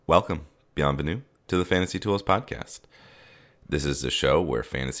Welcome, bienvenue, to the Fantasy Tools Podcast. This is the show where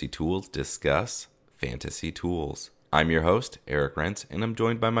fantasy tools discuss fantasy tools. I'm your host, Eric Rentz, and I'm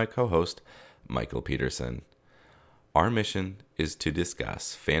joined by my co-host, Michael Peterson. Our mission is to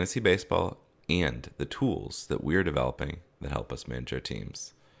discuss fantasy baseball and the tools that we're developing that help us manage our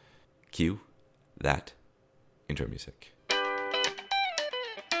teams. Cue that intro music.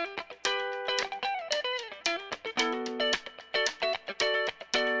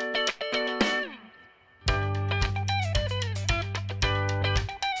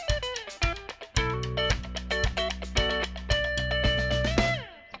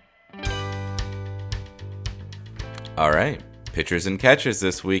 All right, pitchers and catchers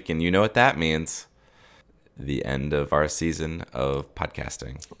this week, and you know what that means. The end of our season of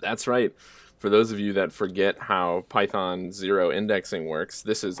podcasting. That's right. For those of you that forget how Python 0 indexing works,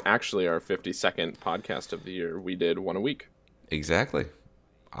 this is actually our 52nd podcast of the year. We did one a week. Exactly.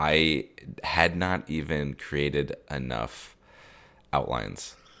 I had not even created enough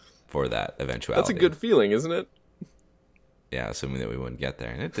outlines for that eventuality. That's a good feeling, isn't it? Yeah, assuming that we wouldn't get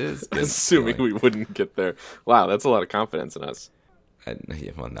there. And it is good Assuming feeling. we wouldn't get there. Wow, that's a lot of confidence in us.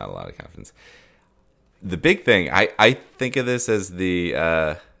 Well, not a lot of confidence. The big thing, I think of this as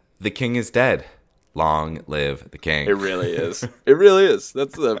the king is dead. Long live the king. It really is. It really is.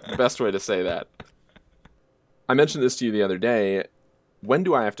 That's the best way to say that. I mentioned this to you the other day. When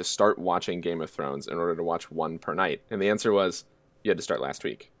do I have to start watching Game of Thrones in order to watch one per night? And the answer was, you had to start last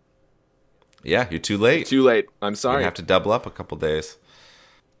week. Yeah, you're too late. Too late. I'm sorry. You have to double up a couple days.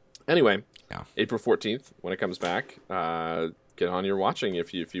 Anyway, Yeah. April 14th, when it comes back, get on your watching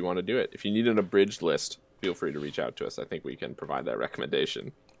if you want to do it. If you need an abridged list, feel free to reach out to us. I think we can provide that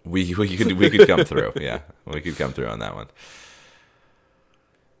recommendation. We could come through. Yeah, we could come through on that one.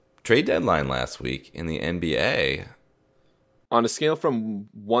 Trade deadline last week in the NBA. On a scale from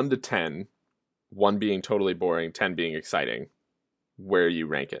 1 to 10, 1 being totally boring, 10 being exciting, where you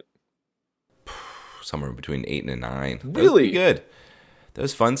rank it? Somewhere between 8 and a 9. That was Really? pretty good. That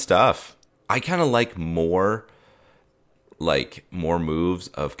was fun stuff. I kind of like more moves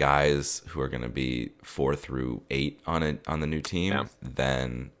of guys who are going to be 4 through 8 on the new team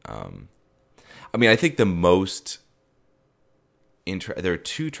than. I think the most. There are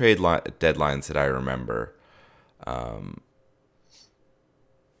 2 trade deadlines that I remember.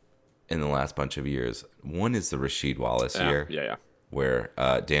 In the last bunch of years, one is the Rasheed Wallace year. Yeah. Where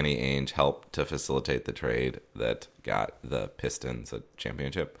Danny Ainge helped to facilitate the trade that got the Pistons a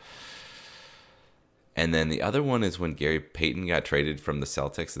championship. And then the other one is when Gary Payton got traded from the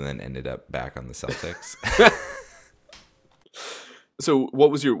Celtics and then ended up back on the Celtics. So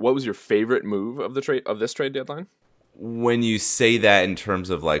what was your favorite move of this trade deadline? When you say that in terms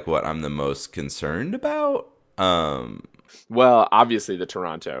of like what I'm the most concerned about, Well, obviously the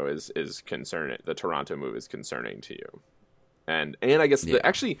Toronto is concerning. The Toronto move is concerning to you. And I guess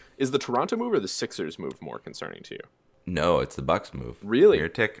is the Toronto move or the Sixers move more concerning to you? no, it's the Bucks move. Really? Your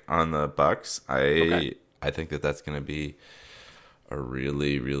tick on the Bucks. Okay. I think that's going to be a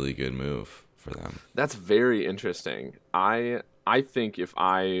really, really good move for them. That's very interesting. I think if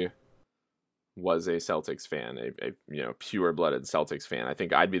I was a Celtics fan, a pure-blooded Celtics fan, I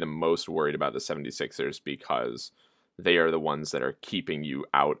think I'd be the most worried about the 76ers because they are the ones that are keeping you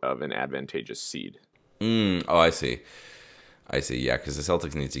out of an advantageous seed. Oh, I see. Yeah, because the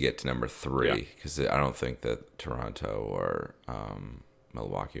Celtics need to get to number 3 because I don't think that Toronto or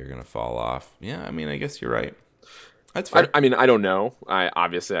Milwaukee are going to fall off. Yeah, I guess you're right. That's fair. I don't know. I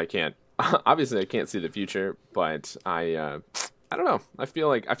can't. Obviously, I can't see the future, but I don't know. I feel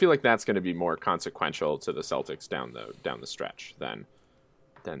like that's going to be more consequential to the Celtics down the stretch than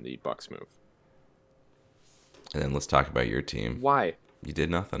the Bucks move. And then let's talk about your team. Why? You did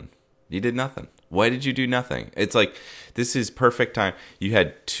nothing. Why did you do nothing? It's like, this is perfect time. You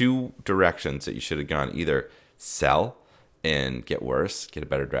had 2 directions that you should have gone. Either sell and get worse, get a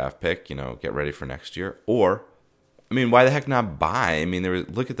better draft pick, get ready for next year. Or, why the heck not buy?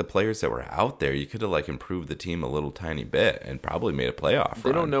 Look at the players that were out there. You could have improved the team a little tiny bit and probably made a playoff They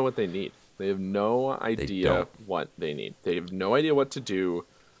run. don't know what they need. They have no idea what they need. They have no idea what to do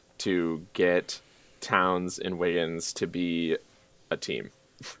to get Towns and Wiggins to be a team.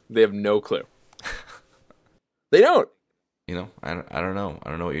 They have no clue. They don't. I don't know. I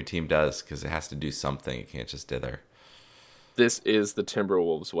don't know what your team does because it has to do something. It can't just dither. This is the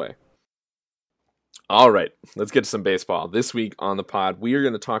Timberwolves way. All right, let's get to some baseball. This week on the pod, we are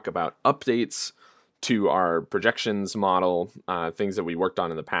going to talk about updates to our projections model, things that we worked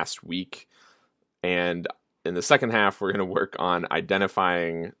on in the past week. And in the second half, we're going to work on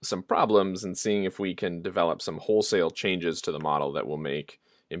identifying some problems and seeing if we can develop some wholesale changes to the model that will make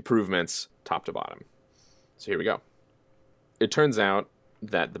improvements top to bottom. So here we go. It turns out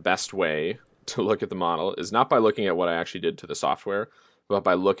that the best way to look at the model is not by looking at what I actually did to the software, but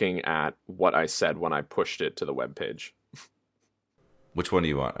by looking at what I said when I pushed it to the web page. Which one do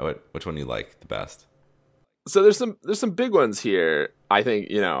you want? Which one do you like the best? So there's some big ones here. I think,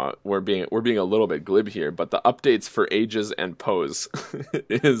 we're being a little bit glib here, but the updates for ages and pose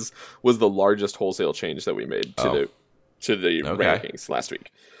was the largest wholesale change that we made to the rankings last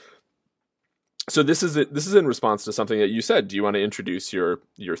week. So this is in response to something that you said. Do you want to introduce your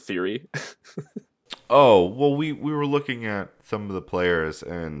theory? Oh, well, we were looking at some of the players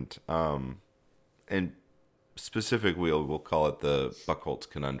and specifically we'll call it the Buchholz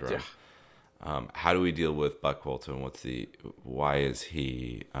conundrum. Yeah. How do we deal with Buchholz, and why was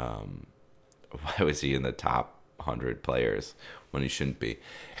he in the top 100 players when he shouldn't be?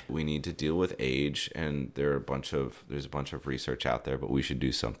 We need to deal with age, and there's a bunch of research out there, but we should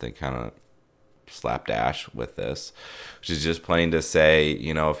do something kind of slapdash with this, which is just plain to say,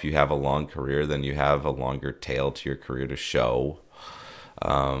 if you have a long career, then you have a longer tail to your career to show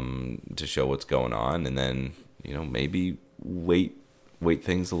what's going on, and then maybe wait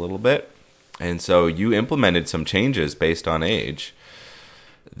things a little bit. And so you implemented some changes based on age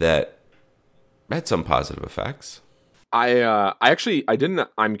that had some positive effects. I didn't.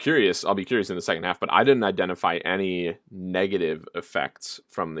 I'm curious. I'll be curious in the second half, but I didn't identify any negative effects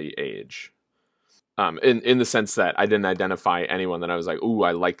from the age. In the sense that I didn't identify anyone that I was like, ooh,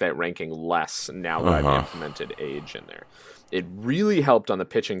 I like that ranking less now that I've implemented age in there. It really helped on the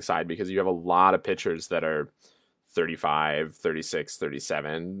pitching side because you have a lot of pitchers that are 35, 36,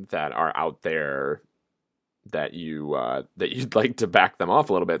 37 that are out there that you'd like to back them off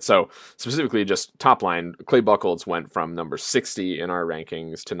a little bit. So specifically just top line, Clay Buchholz went from number 60 in our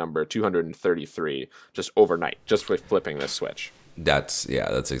rankings to number 233 just overnight, just with flipping this switch. That's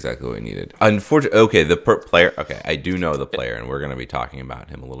exactly what we needed. Unfortunately, okay, the player. Okay, I do know the player, and we're going to be talking about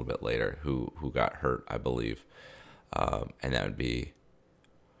him a little bit later. Who got hurt, I believe, and that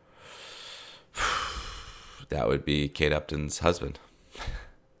would be Kate Upton's husband,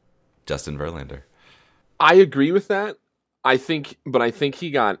 Justin Verlander. I agree with that. I think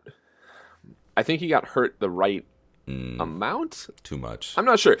he got hurt the right amount. Too much. I'm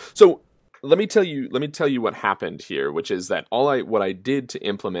not sure. So let me tell you what happened here, which is that what I did to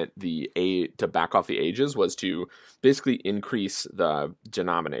implement to back off the ages was to basically increase the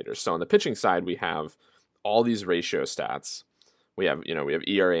denominators. So on the pitching side, we have all these ratio stats. We have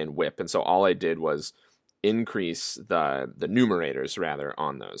ERA and WHIP, and so all I did was increase the numerators rather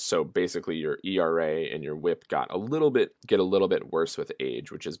on those. So basically your ERA and your WHIP get a little bit worse with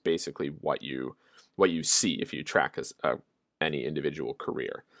age, which is basically what you see if you track any individual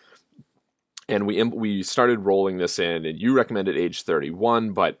career. And we started rolling this in, and you recommended age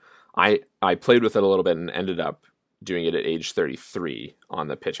 31, but I played with it a little bit and ended up doing it at age 33 on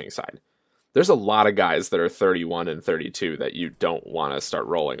the pitching side. There's a lot of guys that are 31 and 32 that you don't want to start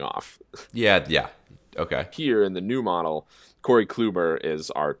rolling off. Yeah. Okay. Here in the new model, Corey Kluber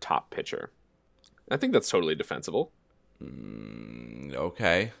is our top pitcher. I think that's totally defensible.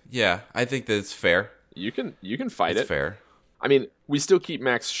 Okay. Yeah, I think that's fair. You can fight it. Fair. I mean, we still keep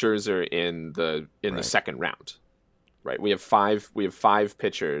Max Scherzer in the second round, right? We have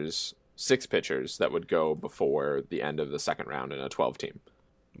six pitchers that would go before the end of the second round in a 12 team.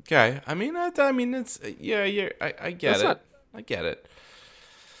 Okay. I mean, it's yeah. I get it. I get it.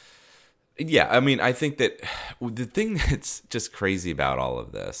 Yeah, I mean, I think that the thing that's just crazy about all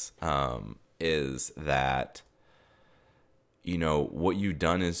of this is that what you've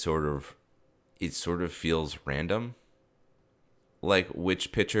done is sort of feels random. Like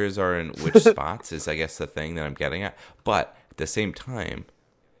which pitchers are in which spots is, I guess, the thing that I'm getting at. But at the same time,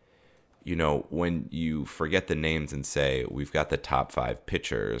 when you forget the names and say we've got the top 5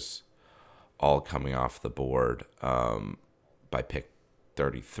 pitchers all coming off the board by pick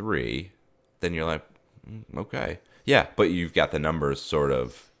 33, then you're like, okay. Yeah, but you've got the numbers sort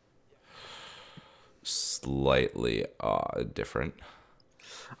of slightly different.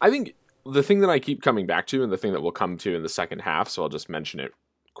 I think the thing that I keep coming back to, and the thing that we'll come to in the second half, so I'll just mention it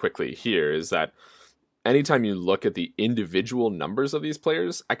quickly here, is that anytime you look at the individual numbers of these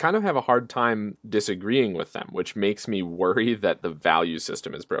players, I kind of have a hard time disagreeing with them, which makes me worry that the value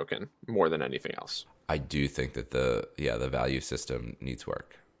system is broken more than anything else. I do think that the value system needs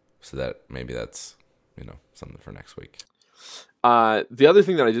work. So that maybe that's something for next week. The other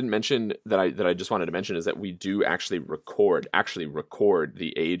thing that I didn't mention that I just wanted to mention is that we do actually record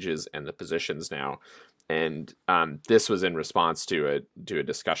the ages and the positions now, and this was in response to a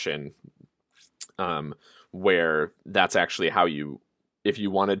discussion where that's actually how you if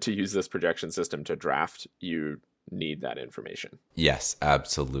you wanted to use this projection system to draft, you need that information. Yes,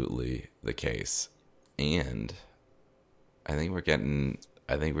 absolutely the case. And I think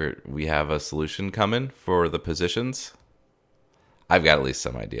we have a solution coming for the positions. I've got at least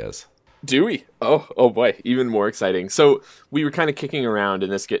some ideas. Do we? Oh boy, even more exciting. So we were kind of kicking around,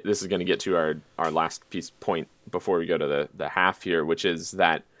 and this is going to get to our last point before we go to the half here, which is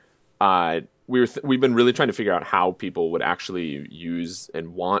that we've been really trying to figure out how people would actually use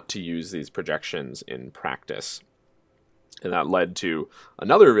and want to use these projections in practice. And that led to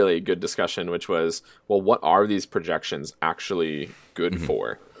another really good discussion, which was, well, what are these projections actually good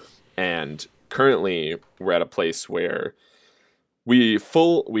for? And currently, we're at a place where we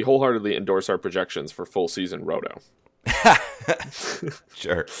wholeheartedly endorse our projections for full season roto.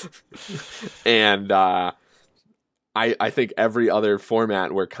 Sure. And I think every other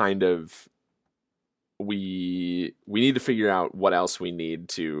format we're kind of we need to figure out what else we need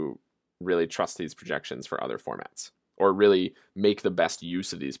to really trust these projections for other formats, or really make the best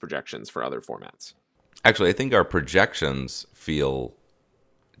use of these projections for other formats. Actually, I think our projections feel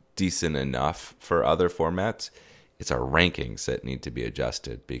decent enough for other formats. It's our rankings that need to be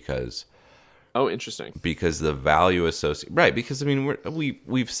adjusted because interesting. Because the value associated, right? Because I mean,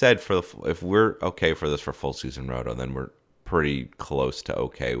 we've said if we're okay for this for full season roto, then we're pretty close to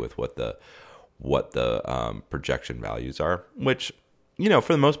okay with what the projection values are. Which,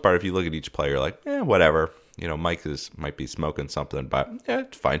 for the most part, if you look at each player, like whatever. Mike might be smoking something, but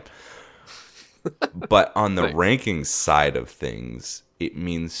it's fine. But on the rankings side of things, it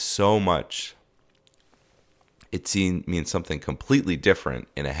means so much. It means something completely different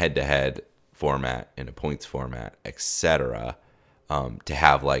in a head-to-head format, in a points format, etc. To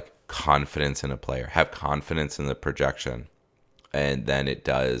have like confidence in a player, have confidence in the projection, and then it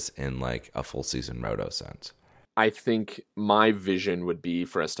does in like a full season roto sense. I think my vision would be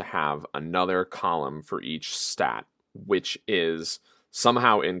for us to have another column for each stat, which is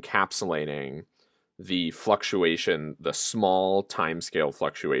somehow encapsulating the fluctuation, the small timescale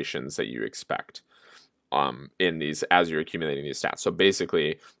fluctuations that you expect in these as you're accumulating these stats. So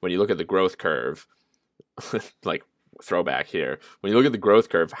basically, when you look at the growth curve, like throwback here, when you look at the growth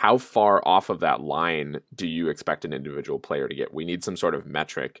curve, how far off of that line do you expect an individual player to get? We need some sort of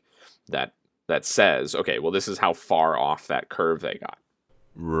metric that says, okay, well, this is how far off that curve they got.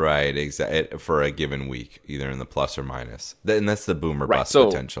 Right, exactly, for a given week, either in the plus or minus. And that's the boom or bust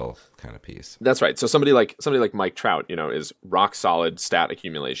potential kind of piece. That's right. So somebody like Mike Trout, is rock solid stat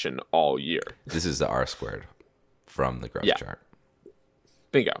accumulation all year. This is the R squared from the growth chart.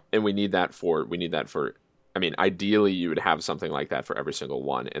 Bingo. And we need that for I mean, ideally you would have something like that for every single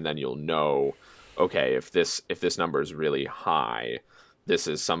one, and then you'll know, okay, if this number is really high, this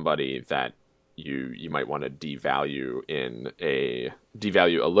is somebody that you might want to devalue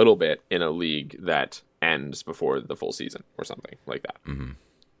a little bit in a league that ends before the full season or something like that. Mm-hmm.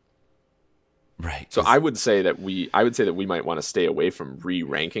 Right. So I would say that we might want to stay away from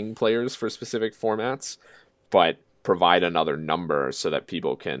re-ranking players for specific formats, but provide another number so that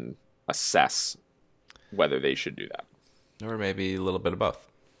people can assess whether they should do that. Or maybe a little bit of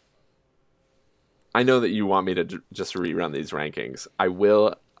both. I know that you want me to just rerun these rankings.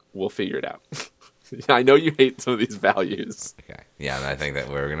 We'll figure it out. I know you hate some of these values. Okay. Yeah, and I think that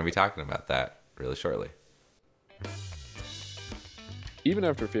we're going to be talking about that really shortly. Even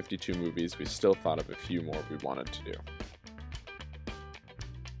after 52 movies, we still thought of a few more we wanted to do.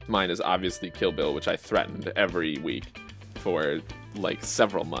 Mine is obviously Kill Bill, which I threatened every week for like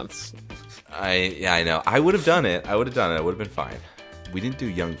several months. I know. I would have done it. It would have been fine. We didn't do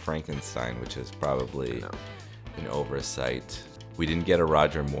Young Frankenstein, which is probably an oversight. We didn't get a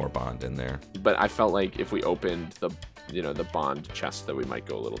Roger Moore Bond in there. But I felt like if we opened the Bond chest, that we might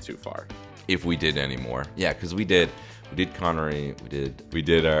go a little too far. If we did any more. Yeah, because we did Connery, we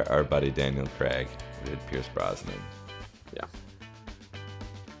did our buddy Daniel Craig, we did Pierce Brosnan. Yeah.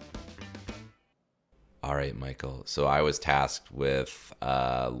 All right, Michael. So I was tasked with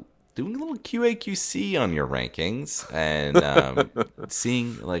doing a little QA/QC on your rankings and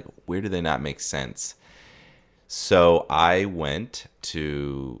seeing like where do they not make sense. So I went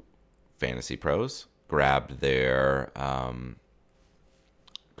to Fantasy Pros, grabbed their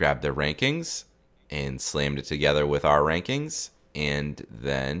rankings and slammed it together with our rankings, and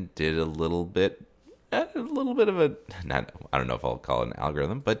then did a little bit of a, I don't know if I'll call it an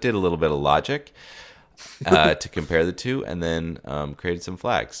algorithm, but did a little bit of logic to compare the two, and then created some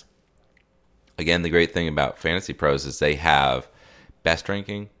flags. Again, the great thing about Fantasy Pros is they have best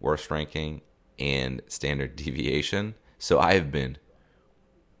ranking, worst ranking, and standard deviation. So I've been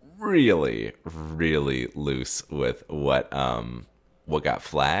really, really loose with what what got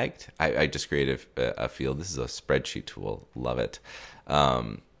flagged. I just created a field. This is a spreadsheet tool. Love it.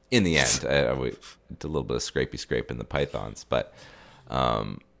 In the end, we did a little bit of scrape in the Pythons, but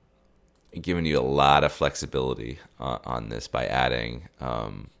giving you a lot of flexibility on this by adding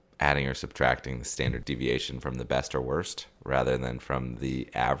or subtracting the standard deviation from the best or worst rather than from the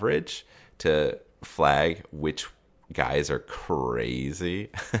average to flag which guys are crazy.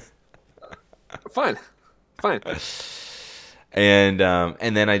 Fine. And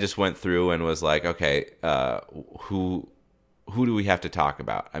then I just went through and was like, okay, who do we have to talk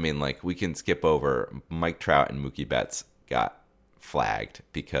about? I mean, like, we can skip over Mike Trout and Mookie Betts got flagged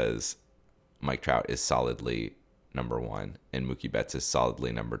because Mike Trout is solidly number 1 and Mookie Betts is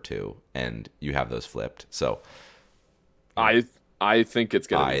solidly number 2, and you have those flipped. So I think it's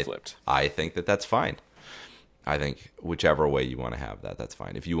going to be flipped. I think that's fine. I think whichever way you want to have that's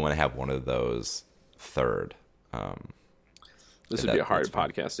fine. If you want to have one of those third, this would be a hard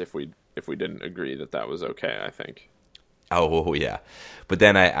podcast if we didn't agree that was okay, I think. Oh yeah, but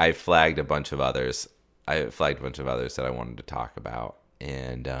then I flagged a bunch of others. That I wanted to talk about,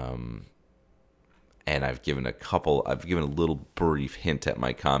 and I've given a little brief hint at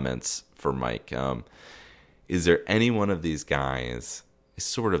my comments for Mike. Is there any one of these guys,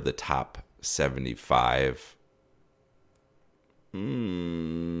 sort of the top 75?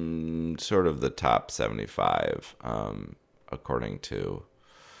 Sort of the top 75, according to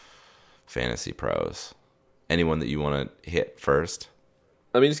Fantasy Pros. Anyone that you want to hit first?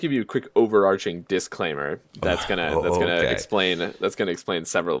 Let me just give you a quick overarching disclaimer that's gonna explain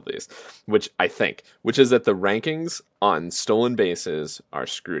several of these, which is that the rankings on stolen bases are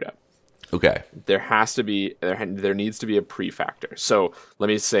screwed up. Okay. There needs to be a pre-factor. So let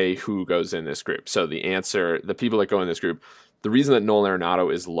me say who goes in this group. So the people that go in this group, the reason that Nolan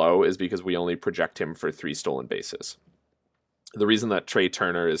Arenado is low is because we only project him for 3 stolen bases. The reason that Trey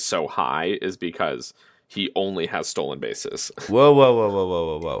Turner is so high is because he only has stolen bases.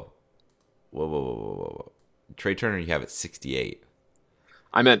 Whoa. Trey Turner, you have at 68.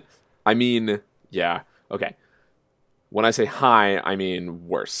 I mean, yeah. Okay. When I say high, I mean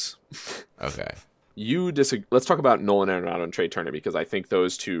worse. Okay. You disagree. Let's talk about Nolan Arenado and Trey Turner because I think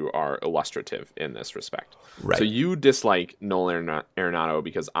those two are illustrative in this respect. Right. So you dislike Nolan Arenado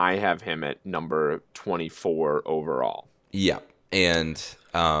because I have him at number 24 overall. Yeah. And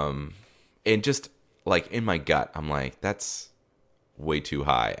just like in my gut, I'm like, that's way too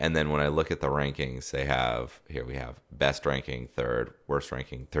high. And then when I look at the rankings, we have best ranking 3rd, worst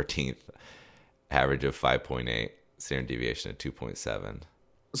ranking 13th, average of 5.8, standard deviation of 2.7.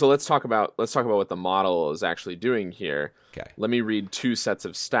 So let's talk about what the model is actually doing here. Okay. Let me read 2 sets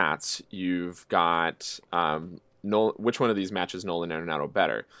of stats. You've got which one of these matches Nolan Arenado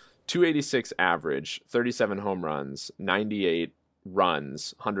better? 286 average, 37 home runs, 98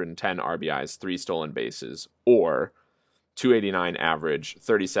 runs, 110 RBIs, 3 stolen bases, or 289 average,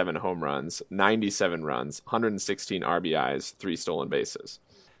 37 home runs, 97 runs, 116 RBIs, 3 stolen bases.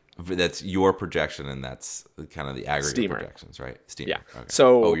 That's your projection, and that's kind of the aggregate Steamer. projections, right? Steamer. Yeah. Okay.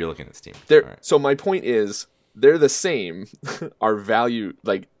 So you're looking at Steamer. Right. So my point is, they're the same. Our value,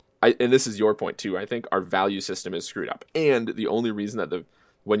 and this is your point too. I think our value system is screwed up, and the only reason that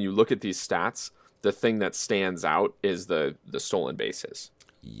when you look at these stats, the thing that stands out is the stolen bases.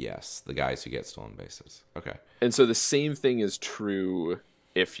 Yes, the guys who get stolen bases. Okay. And so the same thing is true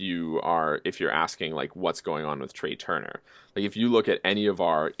if you're asking like what's going on with Trey Turner. Like if you look at any of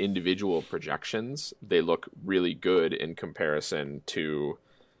our individual projections, they look really good in comparison to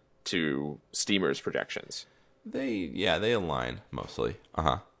Steamer's projections. They align mostly.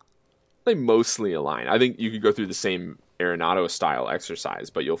 They mostly align. I think you could go through the same Arenado style exercise,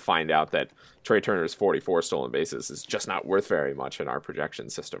 but you'll find out that Trey Turner's 44 stolen bases is just not worth very much in our projection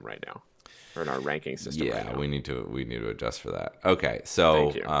system right now, or in our ranking system. Yeah, right now. we need to adjust for that. Okay,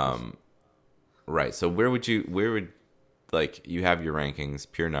 so right. So where would you have your rankings,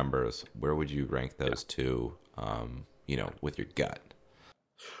 pure numbers? Where would you rank those two? With your gut.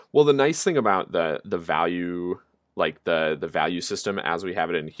 Well, the nice thing about the value, like the value system as we have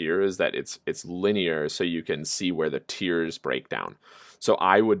it in here, is that it's linear, so you can see where the tiers break down. So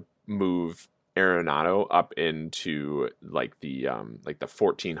I would move Arenado up into like the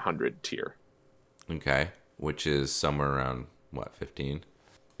 1400 tier. Okay, which is somewhere around what, 15?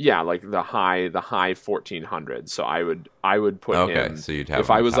 Yeah, like the high 1400. So I would put him. So you'd have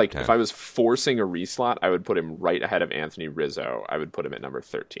if I was like 10. if I was forcing a reslot, I would put him right ahead of Anthony Rizzo. I would put him at number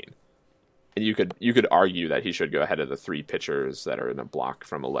 13. And you could argue that he should go ahead of the 3 pitchers that are in the block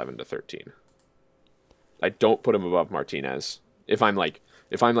from 11 to 13. I don't put him above Martinez. If I'm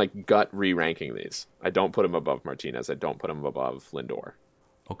if I'm like gut re-ranking these, I don't put him above Martinez. I don't put him above Lindor.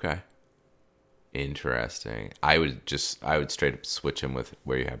 Okay. Interesting. I would straight up switch him with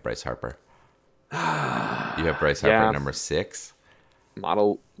where you have Bryce Harper. You have Bryce Harper at number 6.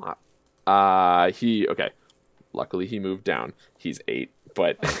 Okay. Luckily he moved down. He's 8,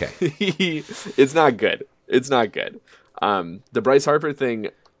 but okay. It's not good. It's not good. The Bryce Harper thing,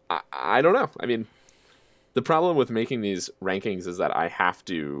 I don't know. I mean, the problem with making these rankings is that I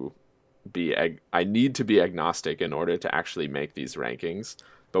need to be agnostic in order to actually make these rankings,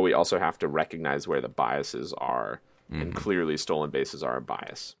 but we also have to recognize where the biases are, and clearly stolen bases are a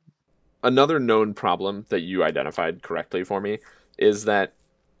bias. Another known problem that you identified correctly for me is that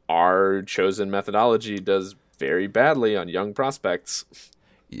our chosen methodology does very badly on young prospects.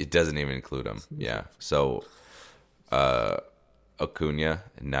 It doesn't even include them. Yeah. So, Acuna,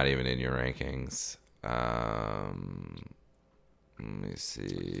 not even in your rankings. Let me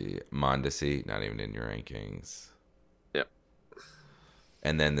see. Mondesi, not even in your rankings. Yep.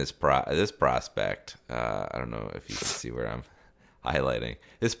 And then this prospect, I don't know if you can see where I'm highlighting.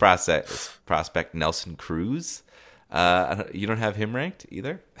 This prospect Nelson Cruz. You don't have him ranked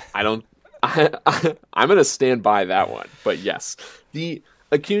either? I don't. I'm going to stand by that one. But yes, the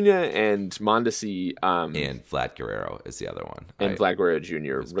Acuna and Mondesi and Vlad Guerrero is the other one. And Vlad Guerrero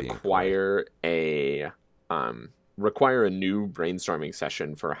Jr. require a new brainstorming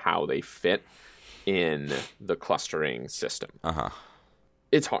session for how they fit in the clustering system.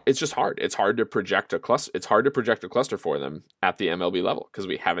 It's hard. It's just hard. It's hard to project a cluster. It's hard to project a cluster for them at the MLB level because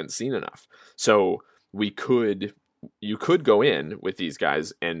we haven't seen enough. So you could go in with these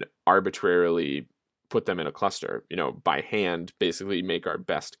guys and arbitrarily put them in a cluster, by hand, basically make our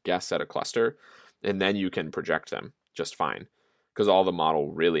best guess at a cluster, and then you can project them just fine because all the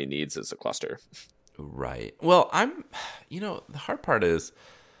model really needs is a cluster. Right. Well, the hard part is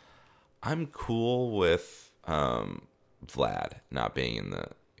I'm cool with Vlad not being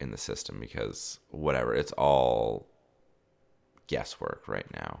in the system because whatever, it's all guesswork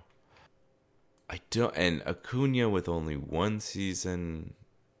right now. And Acuna with only one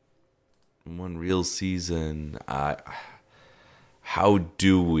real season. How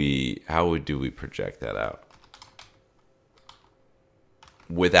do we project that out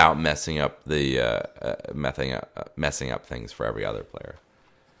without messing up messing up things for every other player?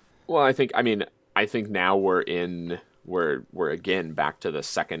 Well, I think now we're again back to the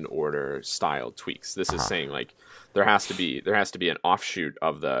second order style tweaks. This is saying like there has to be an offshoot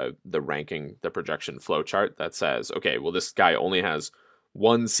of the ranking, the projection flow chart that says, okay, well, this guy only has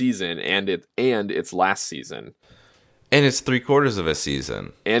one season and it's last season. And it's 3/4 of a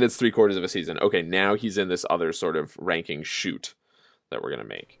season. Okay, now he's in this other sort of ranking shoot that we're going to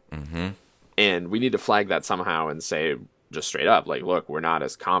make. Mm-hmm. And we need to flag that somehow and say just straight up, like, look, we're not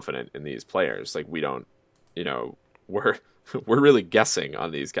as confident in these players. Like, we don't, we're really guessing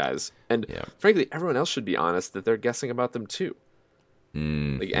on these guys. And frankly, everyone else should be honest that they're guessing about them too.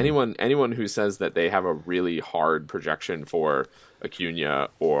 Mm-hmm. Like anyone who says that they have a really hard projection for Acuna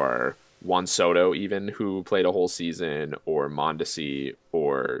or Juan Soto, even, who played a whole season, or Mondesi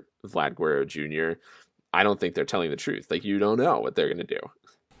or Vlad Guerrero Jr., I don't think they're telling the truth. Like, you don't know what they're going to do.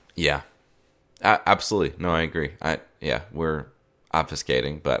 Yeah, absolutely. No, I agree. We're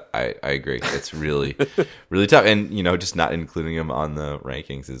obfuscating, but I agree. It's really, really tough. And, just not including them on the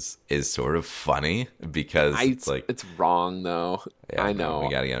rankings is sort of funny because it's wrong, though. Yeah, I know. We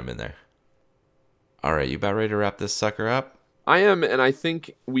got to get them in there. All right, you about ready to wrap this sucker up? I am, and I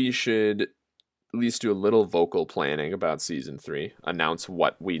think we should at least do a little vocal planning about season 3. Announce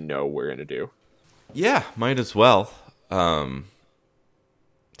what we know we're going to do. Yeah, might as well.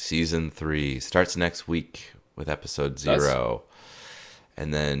 Season 3 starts next week with episode 0.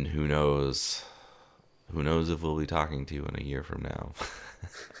 And then who knows if we'll be talking to you in a year from now.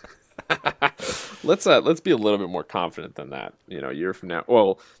 Let's be a little bit more confident than that. A year from now.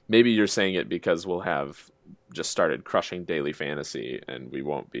 Well, maybe you're saying it because we'll have just started crushing daily fantasy, and we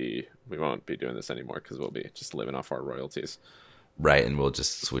won't be doing this anymore because we'll be just living off our royalties. Right, and we'll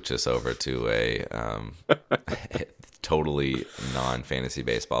just switch this over to a totally non-fantasy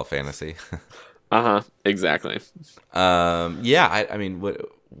baseball fantasy. Exactly. I mean,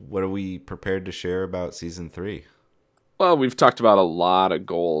 what are we prepared to share about season 3? Well, we've talked about a lot of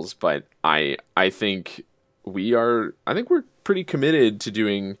goals, but I think we're pretty committed to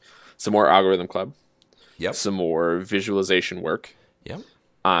doing some more Algorithm Club. Yep. Some more visualization work. Yep.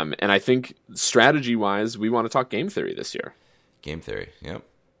 And I think strategy-wise, we want to talk game theory this year. Game theory, yep.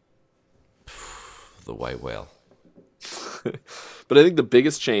 The white whale. But I think the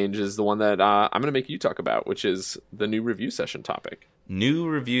biggest change is the one that I'm going to make you talk about, which is the new review session topic. New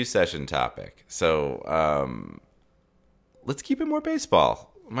review session topic. So let's keep it more baseball.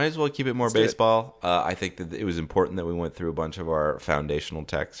 Might as well keep it more baseball. I think that it was important that we went through a bunch of our foundational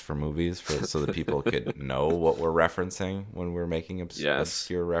texts for movies so that people could know what we're referencing when we're making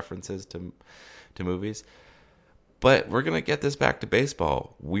obscure references to movies. But we're going to get this back to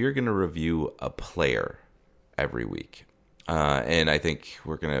baseball. We're going to review a player every week. And I think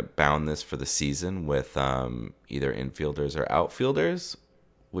we're going to bound this for the season with either infielders or outfielders.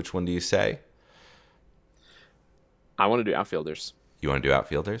 Which one do you say? I want to do outfielders. You want to do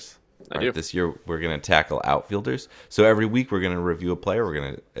outfielders? I do. This year we're going to tackle outfielders. So every week we're going to review a player. We're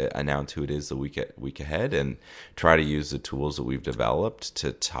going to announce who it is the week ahead and try to use the tools that we've developed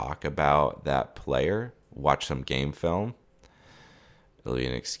to talk about that player, watch some game film. It'll be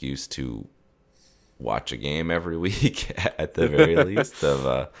an excuse to watch a game every week at the very least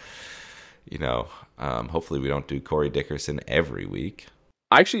of, hopefully we don't do Corey Dickerson every week.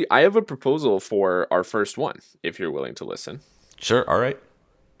 Actually, I have a proposal for our first one, if you're willing to listen. Sure. All right.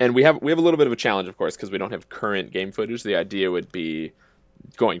 And we have a little bit of a challenge, of course, because we don't have current game footage. The idea would be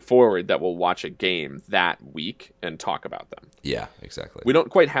going forward that we'll watch a game that week and talk about them. Yeah, exactly. We don't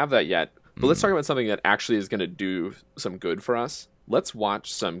quite have that yet, but let's talk about something that actually is going to do some good for us. Let's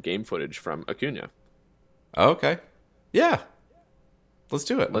watch some game footage from Acuna. Okay. Yeah. Let's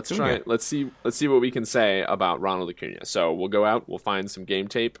do it. Let's try it. Let's see what we can say about Ronald Acuna. So we'll go out, we'll find some game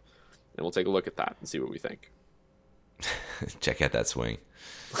tape, and we'll take a look at that and see what we think. Check out that swing.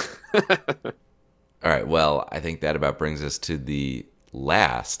 All right. Well, I think that about brings us to the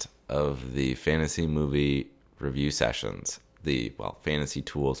last of the fantasy movie review sessions. Fantasy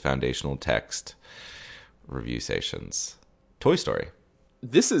Tools Foundational Text review sessions. Toy Story.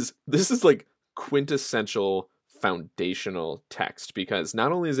 This is like quintessential foundational text, because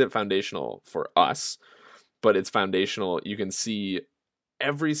not only is it foundational for us, but it's foundational. You can see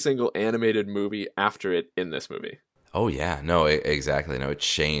every single animated movie after it in this movie. Oh yeah, no, exactly. No,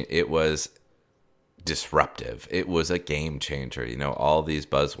 it was disruptive. It was a game changer. All these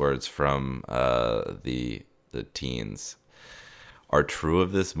buzzwords from the teens are true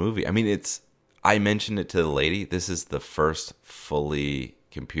of this movie. I mean, I mentioned it to the lady. This is the first fully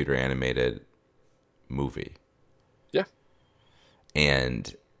computer animated movie. Yeah.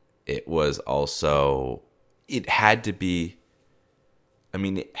 And it was also, it had to be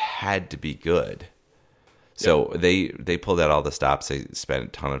good. So they pulled out all the stops. They spent a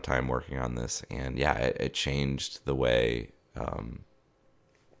ton of time working on this, and yeah, it changed the way the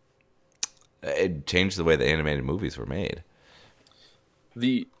animated movies were made.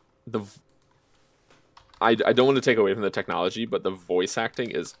 I don't want to take away from the technology, but the voice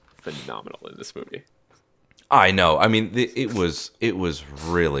acting is phenomenal in this movie. I know. I mean, it was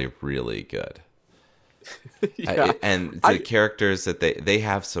really, really good. Yeah. And the characters that they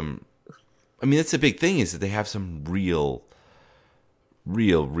have some. I mean, that's the big thing, is that they have some real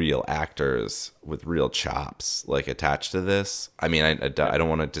actors with real chops attached to this. I mean, I don't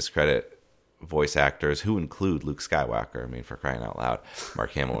want to discredit voice actors who include Luke Skywalker. I mean, for crying out loud,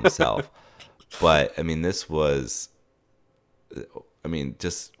 Mark Hamill himself. But I mean,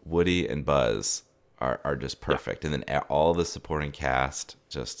 just Woody and Buzz are just perfect, and then all the supporting cast,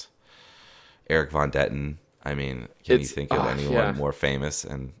 just Eric Von Detten. I mean, can you think of anyone more famous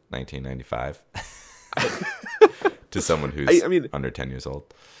in 1995 to someone who's under 10 years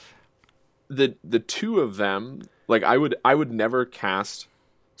old? The two of them, I would never cast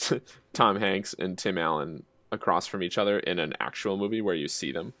Tom Hanks and Tim Allen across from each other in an actual movie where you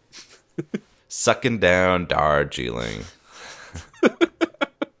see them. Sucking down Darjeeling.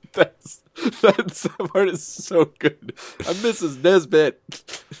 That part is so good. I'm Mrs. Nesbit.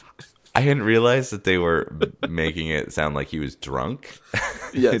 I hadn't realized that they were making it sound like he was drunk.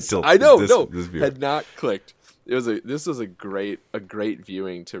 Yes, I know. This had not clicked. This was a great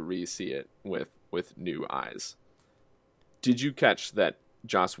viewing to re-see it with new eyes. Did you catch that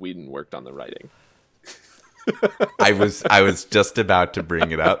Joss Whedon worked on the writing? I was just about to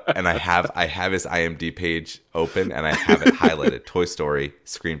bring it up, and I have his IMDb page open, and I have it highlighted. Toy Story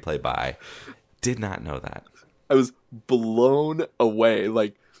screenplay by. Did not know that. I was blown away.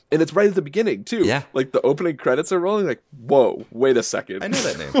 And it's right at the beginning too. Yeah. The opening credits are rolling. Whoa, wait a second. I know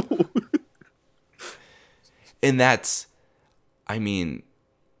that name. And that's,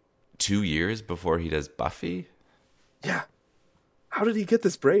 2 years before he does Buffy. Yeah. How did he get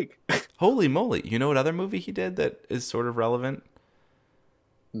this break? Holy moly. You know what other movie he did that is sort of relevant?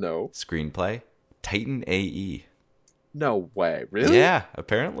 No. Screenplay. Titan AE. No way. Really? Yeah,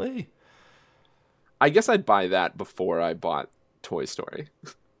 apparently. I guess I'd buy that before I bought Toy Story.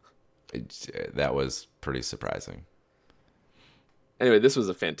 That was pretty surprising. Anyway, this was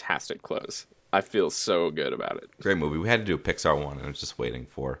a fantastic close. I feel so good about it. Great movie. We had to do a Pixar one, and I was just waiting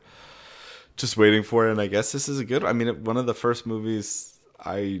for it. And I guess this is a good. I mean, one of the first movies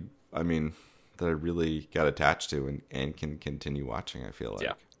I mean, that I really got attached to and can continue watching. I feel like.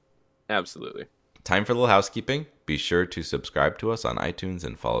 Yeah, absolutely. Time for a little housekeeping. Be sure to subscribe to us on iTunes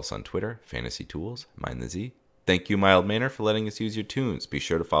and follow us on Twitter, Fantasy Tools, Mind the Z. Thank you, Mild Manor, for letting us use your tunes. Be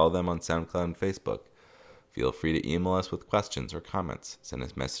sure to follow them on SoundCloud and Facebook. Feel free to email us with questions or comments. Send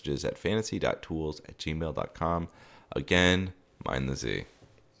us messages at fantasy.tools@gmail.com. Again, Mind the Z.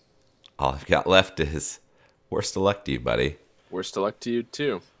 All I've got left is worst of luck to you, buddy. Worst of luck to you,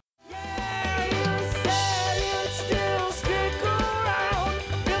 too. Yeah!